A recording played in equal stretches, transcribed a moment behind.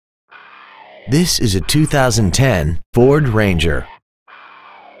This is a 2010 Ford Ranger.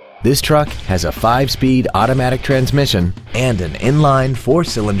 This truck has a 5-speed automatic transmission and an inline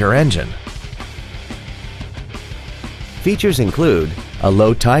 4-cylinder engine. Features include a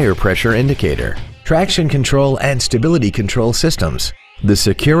low tire pressure indicator, traction control and stability control systems, the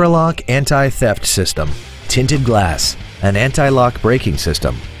Securalock anti-theft system, tinted glass, an anti-lock braking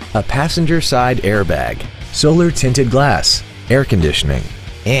system, a passenger side airbag, solar tinted glass, air conditioning,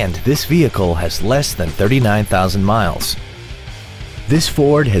 and this vehicle has less than 39,000 miles. This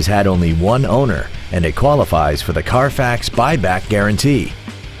Ford has had only one owner and it qualifies for the Carfax buyback guarantee.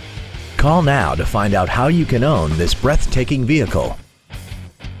 Call now to find out how you can own this breathtaking vehicle.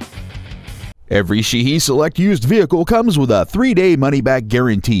 Every Sheehy Select used vehicle comes with a 3-day money-back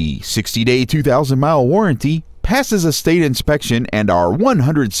guarantee, 60-day 2,000-mile warranty, passes a state inspection and our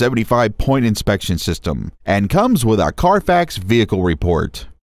 175-point inspection system, and comes with a Carfax vehicle report.